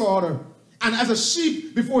the slaughter, and as a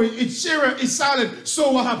sheep before its shearer is silent.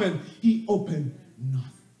 So what happened? He opened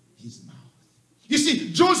not his mouth. You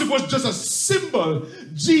see, Joseph was just a symbol.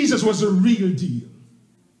 Jesus was a real deal.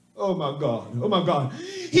 Oh my God. Oh my God.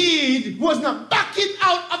 He was not backing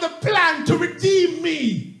out of the plan to redeem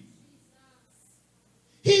me.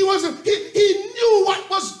 He knew what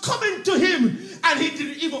was coming to him, and he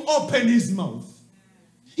didn't even open his mouth.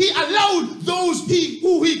 He allowed those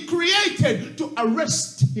who he created to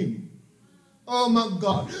arrest him. Oh my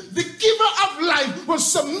God. The giver of life was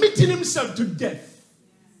submitting himself to death.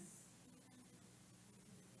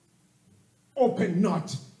 Open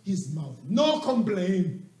not his mouth. No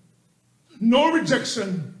complaint. No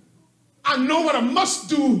rejection. I know what I must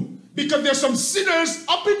do, because there's some sinners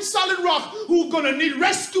up in Solid Rock who are going to need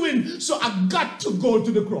rescuing. So I got to go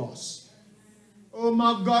to the cross. Oh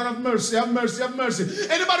my God, have mercy, have mercy, have mercy.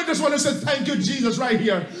 Anybody just want to say thank you, Jesus, right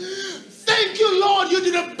here? Thank you, Lord, you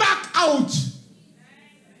didn't back out.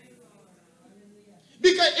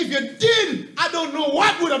 Because if you did, I don't know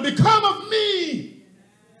what would have become of me.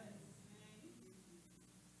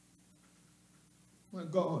 My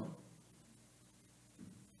God.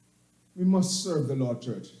 We must serve the Lord,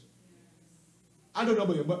 church. I don't know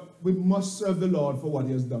about you, but we must serve the Lord for what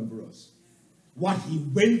he has done for us. What he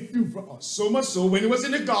went through for us. So much so, when he was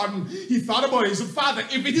in the garden, he thought about it. He said, Father,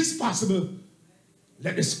 if it is possible,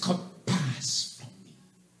 let this cup pass from me.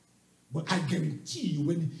 But I guarantee you,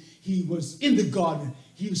 when he was in the garden,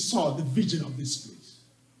 he saw the vision of this place.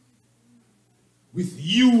 With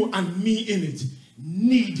you and me in it,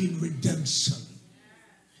 needing redemption,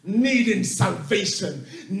 needing salvation,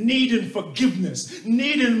 needing forgiveness,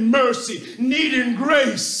 needing mercy, needing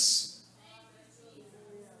grace.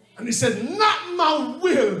 And he said, not my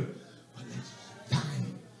will, but let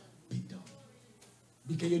thine be done.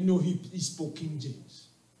 Because you know he spoke King James.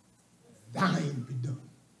 Thine be done.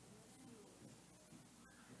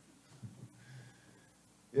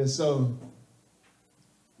 Yeah, so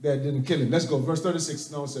they didn't kill him. Let's go. Verse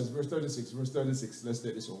 36 now says, verse 36. Let's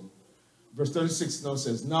take this home. Verse 36 now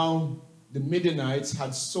says, now the Midianites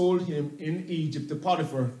had sold him in Egypt to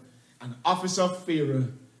Potiphar, an officer of Pharaoh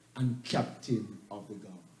and captain of the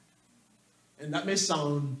guard. And that may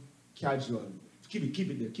sound casual. Keep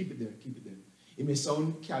it there. It may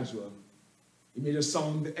sound casual. It may just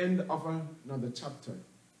sound the end of another chapter.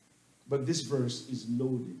 But this verse is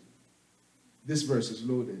loaded. This verse is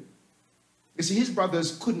loaded. You see, his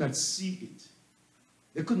brothers could not see it.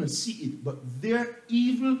 They could not see it, but their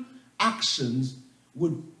evil actions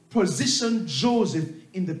would position Joseph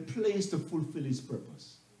in the place to fulfill his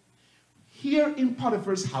purpose. Here in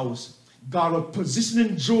Potiphar's house, God was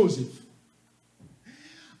positioning Joseph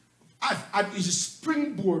as a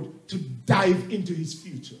springboard to dive into his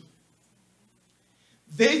future.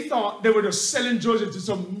 they thought they were just selling Joseph to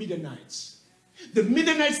some Midianites. The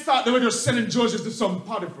Midianites thought they were just selling Joseph to some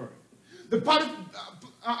Potiphar. The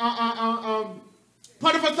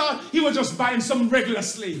Potiphar thought he was just buying some regular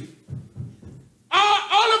slave.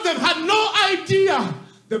 All of them had no idea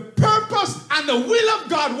the purpose and the will of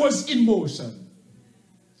God was in motion.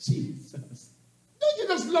 Jesus. Don't you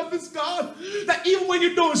just love this God? That even when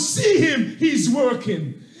you don't see him, he's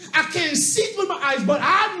working. I can't see it with my eyes, but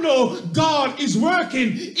I know God is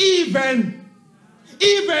working even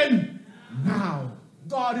now.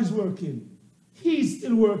 God is working. He's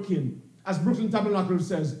still working. As Brooklyn Tabernacle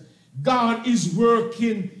says, God is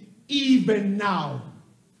working even now.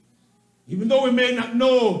 Even though we may not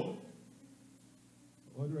know,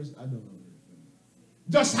 I don't know,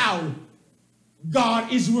 just how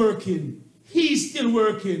God is working. He's still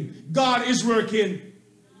working. God is working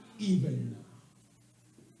even now.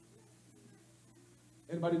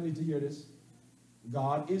 Anybody need to hear this?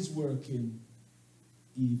 God is working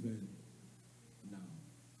even now.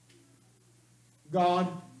 God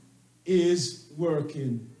is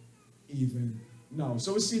working even now.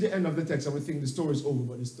 So we see the end of the text and we think the story is over,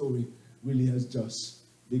 but the story really has just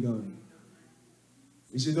begun.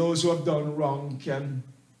 You see, those who have done wrong can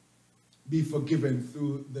be forgiven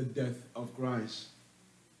through the death of Christ.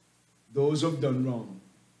 Those who have done wrong,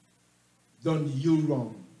 done you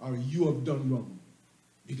wrong, or you have done wrong.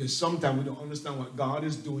 Because sometimes we don't understand what God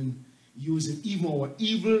is doing, using even our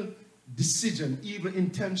evil decision, evil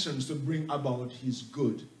intentions to bring about his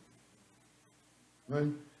good. Right?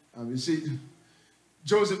 And you see,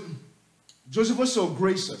 Joseph was so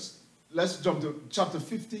gracious. Let's jump to chapter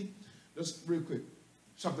 50. Just real quick.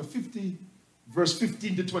 Chapter 50, verse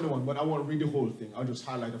 15 to 21. But I won't read the whole thing. I'll just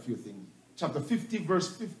highlight a few things. Chapter 50,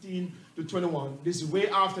 verse 15 to 21. This is way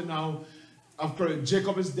after now. After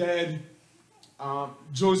Jacob is dead.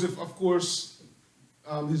 Joseph, of course,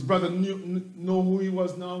 his brother know who he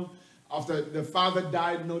was now. After the father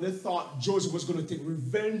died, they thought Joseph was going to take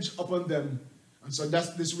revenge upon them. And so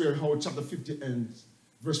this is where how chapter 50 ends.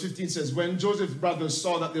 Verse 15 says, when Joseph's brothers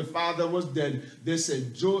saw that their father was dead, they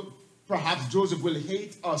said, perhaps Joseph will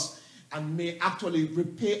hate us and may actually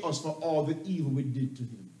repay us for all the evil we did to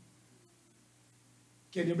him.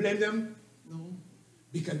 Can you blame them? No.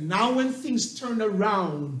 Because now when things turn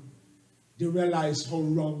around, they realize how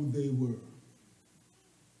wrong they were.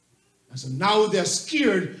 And so now they're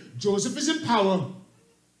scared. Joseph is in power.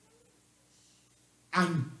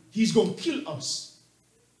 And he's going to kill us.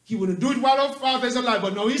 He wouldn't do it while our father is alive,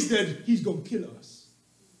 but now he's dead. He's going to kill us.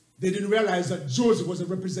 They didn't realize that Joseph was a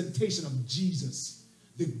representation of Jesus,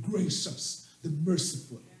 the gracious, the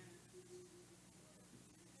merciful.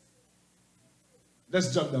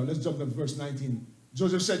 Let's jump down. Let's jump down to verse 19.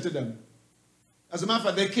 Joseph said to them, as a matter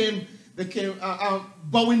of fact, they came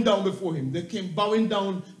bowing down before him. They came bowing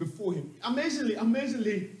down before him. Amazingly,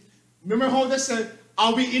 remember how they said,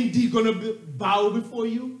 are we indeed going to bow before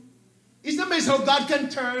you? Isn't it amazing how God can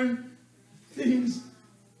turn things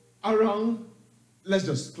around? Let's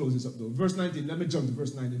just close this up though. Verse 19, let me jump to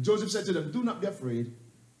verse 19. Joseph said to them, do not be afraid,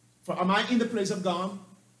 for am I in the place of God?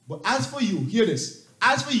 But as for you, hear this.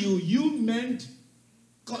 As for you, you meant,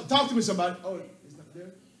 talk to me somebody. Oh, it's not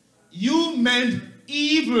there. You meant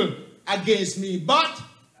evil against me, but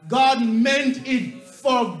God meant it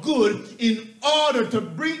for good in order to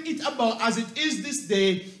bring it about as it is this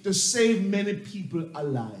day to save many people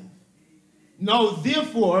alive. Now,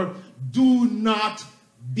 therefore, do not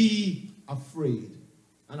be afraid.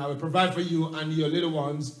 And I will provide for you and your little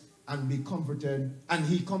ones and be comforted. And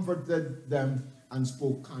he comforted them and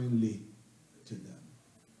spoke kindly to them.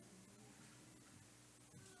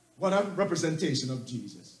 What a representation of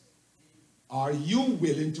Jesus. Are you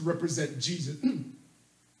willing to represent Jesus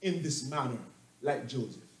in this manner like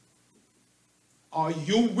Joseph? Are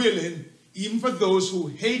you willing, even for those who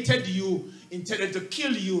hated you, intended to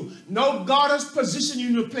kill you, now God has positioned you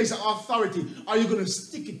in a place of authority, are you going to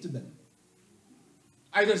stick it to them?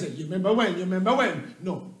 Are you going to say, you remember when? You remember when?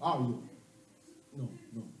 No. Are you? No.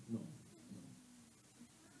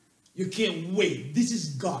 You can't wait. This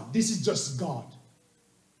is God. This is just God.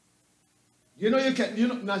 You know you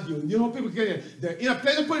can, not you. You know people can, they're in a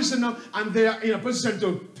place of position now and they are in a position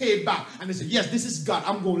to pay back. And they say, yes, this is God.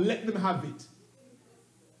 I'm going to let them have it.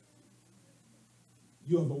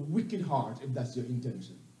 You have a wicked heart if that's your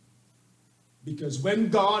intention. Because when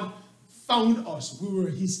God found us, we were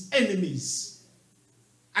his enemies.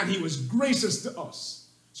 And he was gracious to us.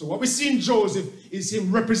 So what we see in Joseph is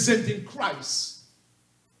him representing Christ.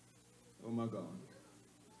 Oh my God.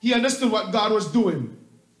 He understood what God was doing.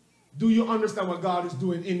 Do you understand what God is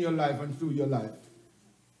doing in your life and through your life?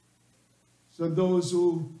 So those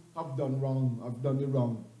who have done wrong, have done you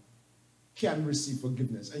wrong, can receive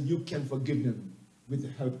forgiveness, and you can forgive them with the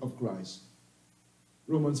help of Christ.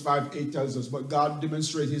 Romans 5:8 tells us, but God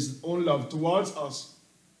demonstrated his own love towards us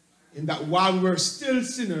in that while we're still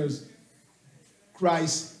sinners,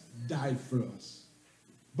 Christ died for us.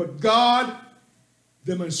 But God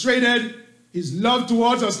demonstrated his love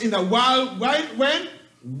towards us in that while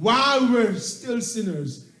we're still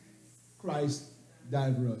sinners, Christ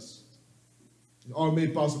died for us. It's all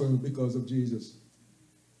made possible because of Jesus.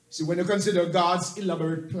 See, when you consider God's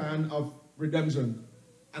elaborate plan of redemption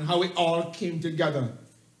and how it all came together,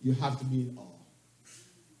 you have to be in awe.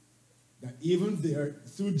 That even there,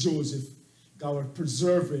 through Joseph, God was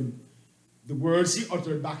preserving the words he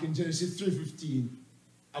uttered back in Genesis 3:15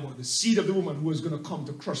 about the seed of the woman who was going to come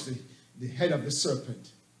to crush the head of the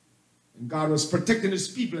serpent. And God was protecting his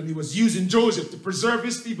people, and he was using Joseph to preserve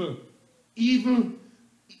his people. Even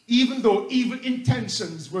though evil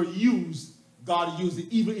intentions were used, God used the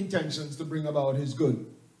evil intentions to bring about his good.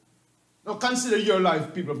 Now consider your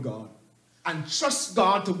life, people of God, and trust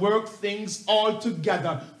God to work things all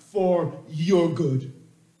together for your good.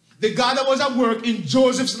 The God that was at work in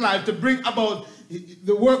Joseph's life to bring about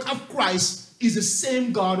the work of Christ is the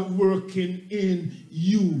same God working in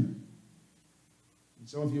you.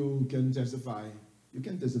 Some of you can testify. You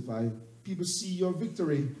can testify. People see your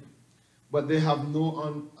victory, but they have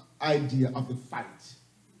no idea of the fight.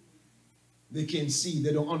 They can't see,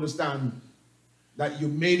 they don't understand that you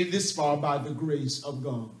made it this far by the grace of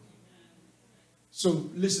God.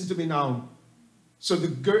 So listen to me now. So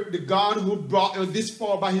the God who brought you this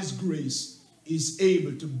far by his grace is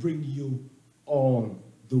able to bring you all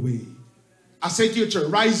the way. I say to your church,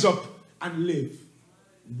 rise up and live.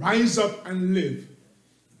 Rise up and live.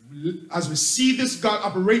 As we see this God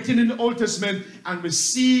operating in the Old Testament and we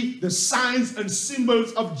see the signs and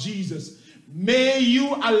symbols of Jesus, may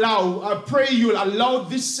you allow, I pray you'll allow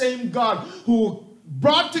this same God who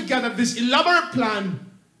brought together this elaborate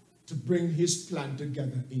plan to bring his plan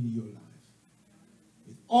together in your life.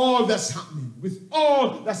 With all that's happening,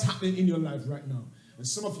 in your life right now. And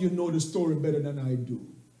some of you know the story better than I do.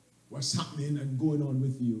 What's happening and going on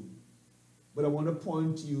with you. But I want to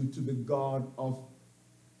point you to the God of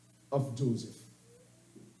Joseph.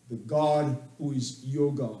 The God who is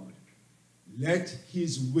your God. Let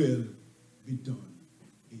his will be done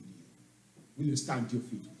in you. Will you stand to your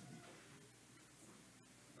feet with me?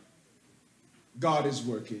 God is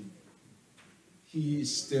working. He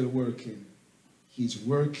is still working. He's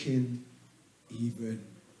working even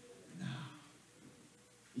now.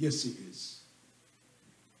 Yes, he is.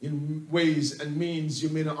 In ways and means you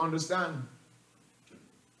may not understand.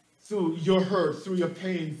 Through your hurt, through your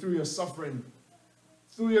pain, through your suffering,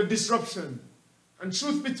 through your disruption. And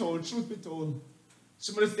truth be told, some of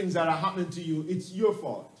the things that are happening to you, it's your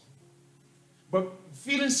fault. But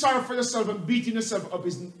feeling sorry for yourself and beating yourself up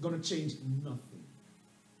is going to change nothing.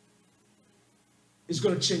 It's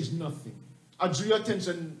going to change nothing. I drew your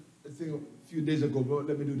attention, I think, a few days ago, but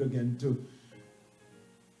let me do it again, to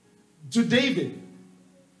David,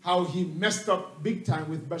 how he messed up big time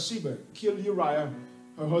with Bathsheba, killed Uriah,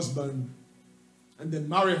 her husband, and then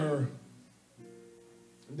marry her.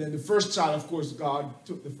 And then the first child, of course, God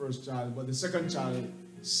took the first child, but the second child,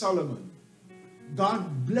 Solomon,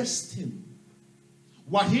 God blessed him.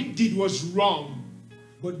 What he did was wrong,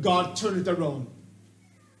 but God turned it around.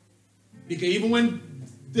 Because even when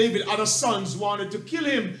David's other sons wanted to kill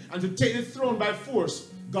him and to take the throne by force,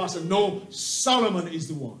 God said, no, Solomon is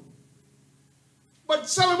the one. But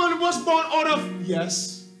Solomon was born out of,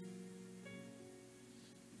 yes.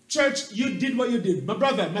 Church, you did what you did. My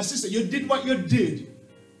brother, my sister, you did what you did.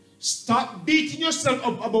 Stop beating yourself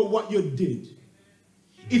up about what you did.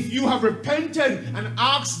 If you have repented and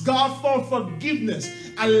asked God for forgiveness,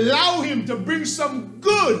 allow him to bring some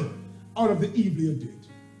good out of the evil you did.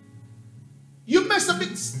 You messed up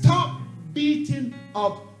it. Stop beating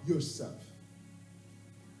up yourself.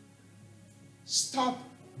 Stop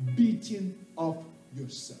beating up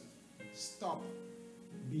yourself. Stop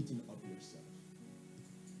beating up yourself.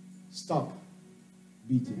 Stop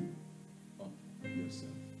beating up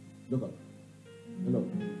yourself. Look up. Hello.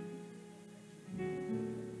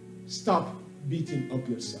 Stop beating up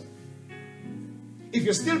yourself. If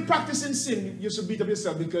you're still practicing sin, you should beat up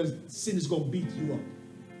yourself because sin is going to beat you up.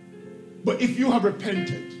 But if you have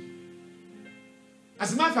repented,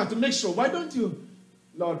 as a matter of fact, to make sure, why don't you,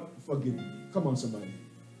 Lord, forgive me. Come on, somebody.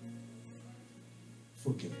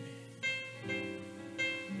 Forgive me.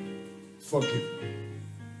 Forgive me.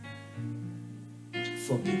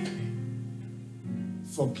 Forgive me.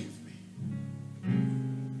 Forgive me.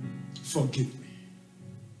 Forgive me.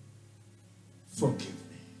 Forgive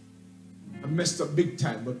me. messed up big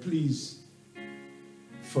time, but please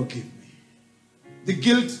forgive me. The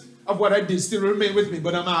guilt of what I did still remain with me,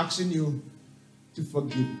 but I'm asking you to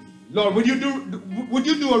forgive me. Lord, would you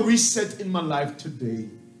do a reset in my life today?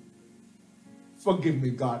 Forgive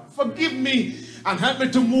me, God. Forgive me and help me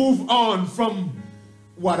to move on from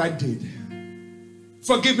what I did.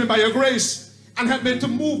 Forgive me by your grace and help me to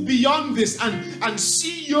move beyond this and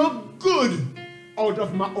see your good out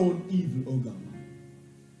of my own evil, oh God.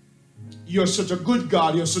 You're such a good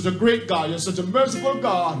God. You're such a great God. You're such a merciful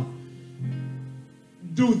God.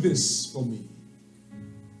 Do this for me.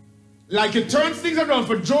 Like you turned things around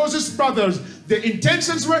for Joseph's brothers. Their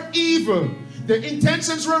intentions were evil. Their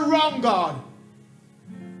intentions were wrong, God.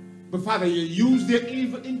 But Father, you used their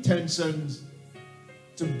evil intentions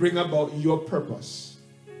to bring about your purpose.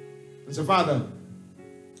 And so, Father,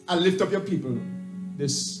 I lift up your people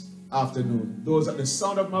this afternoon. Those at the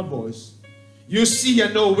sound of my voice. You see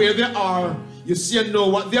and know where they are. You see and know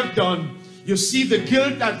what they've done. You see the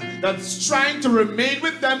guilt that's trying to remain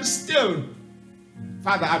with them still.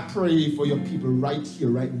 Father, I pray for your people right here,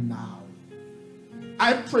 right now.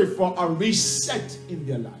 I pray for a reset in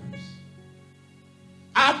their lives.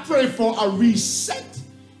 I pray for a reset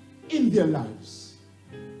in their lives.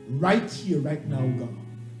 Right here, right now, God.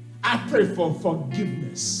 I pray for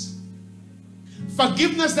forgiveness.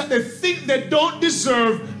 Forgiveness that they think they don't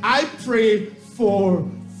deserve. I pray for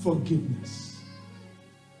forgiveness.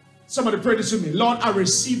 Somebody pray this with me. Lord, I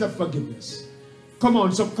receive the forgiveness. Come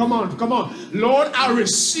on, come on. Lord, I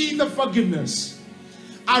receive the forgiveness.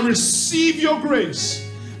 I receive your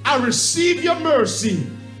grace. I receive your mercy.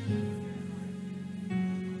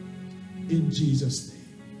 In Jesus' name.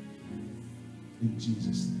 In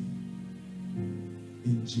Jesus' name.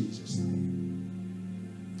 In Jesus' name.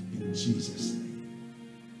 In Jesus' name.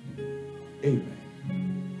 Amen.